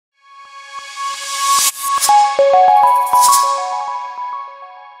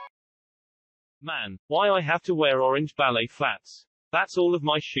Man, why I have to wear orange ballet flats? That's all of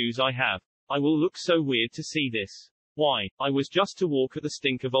my shoes I have. I will look so weird to see this. Why, I was just to walk at the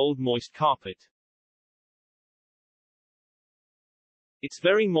stink of old moist carpet. It's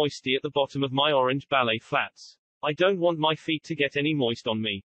very moisty at the bottom of my orange ballet flats. I don't want my feet to get any moist on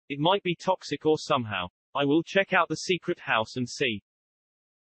me. It might be toxic or somehow. I will check out the secret house and see.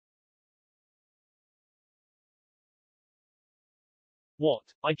 What?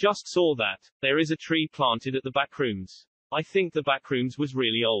 I just saw that. There is a tree planted at the backrooms. I think the backrooms was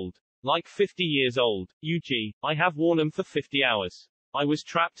really old. Like 50 years old. UG, I have worn them for 50 hours. I was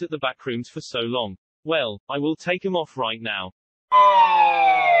trapped at the backrooms for so long. Well, I will take them off right now.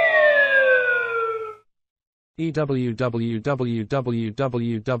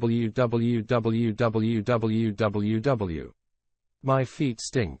 www. My feet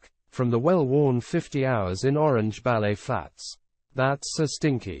stink. From the well-worn 50 hours in orange ballet flats. That's so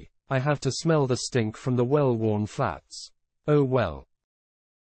stinky. I have to smell the stink from the well-worn flats. Oh well.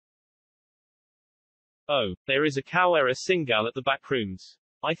 Oh, there is a cow era single at the backrooms.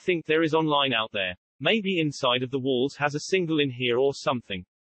 I think there is online out there. Maybe inside of the walls has a single in here or something.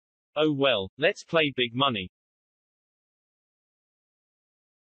 Oh well, let's play big money.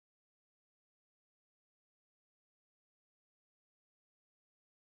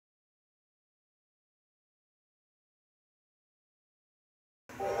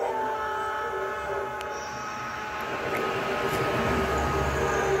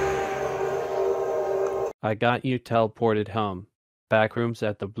 I got you teleported home. Backrooms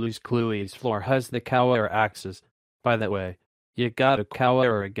at the Blues Clues floor has the cow error access. By the way, you got a cow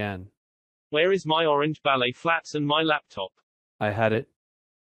error again. Where is my orange ballet flats and my laptop? I had it.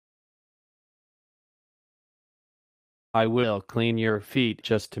 I will clean your feet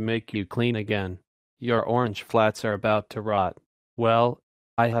just to make you clean again. Your orange flats are about to rot. Well,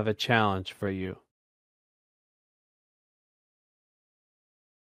 I have a challenge for you.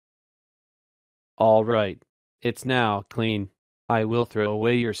 All right. It's now clean. I will throw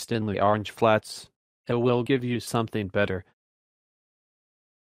away your Stinley orange flats. It will give you something better.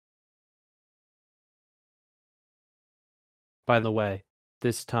 By the way,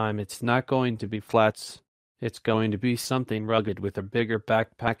 this time it's not going to be flats. It's going to be something rugged with a bigger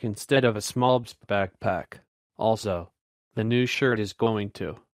backpack instead of a small backpack. Also, the new shirt is going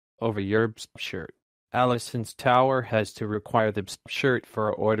to over your shirt. Allison's tower has to require the shirt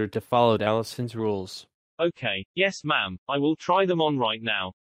for order to follow Allison's rules. Okay, yes ma'am, I will try them on right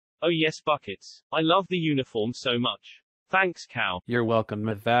now. Oh yes buckets, I love the uniform so much. Thanks cow. You're welcome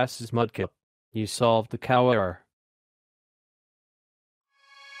Mavas's Mudkip. You solved the cow error.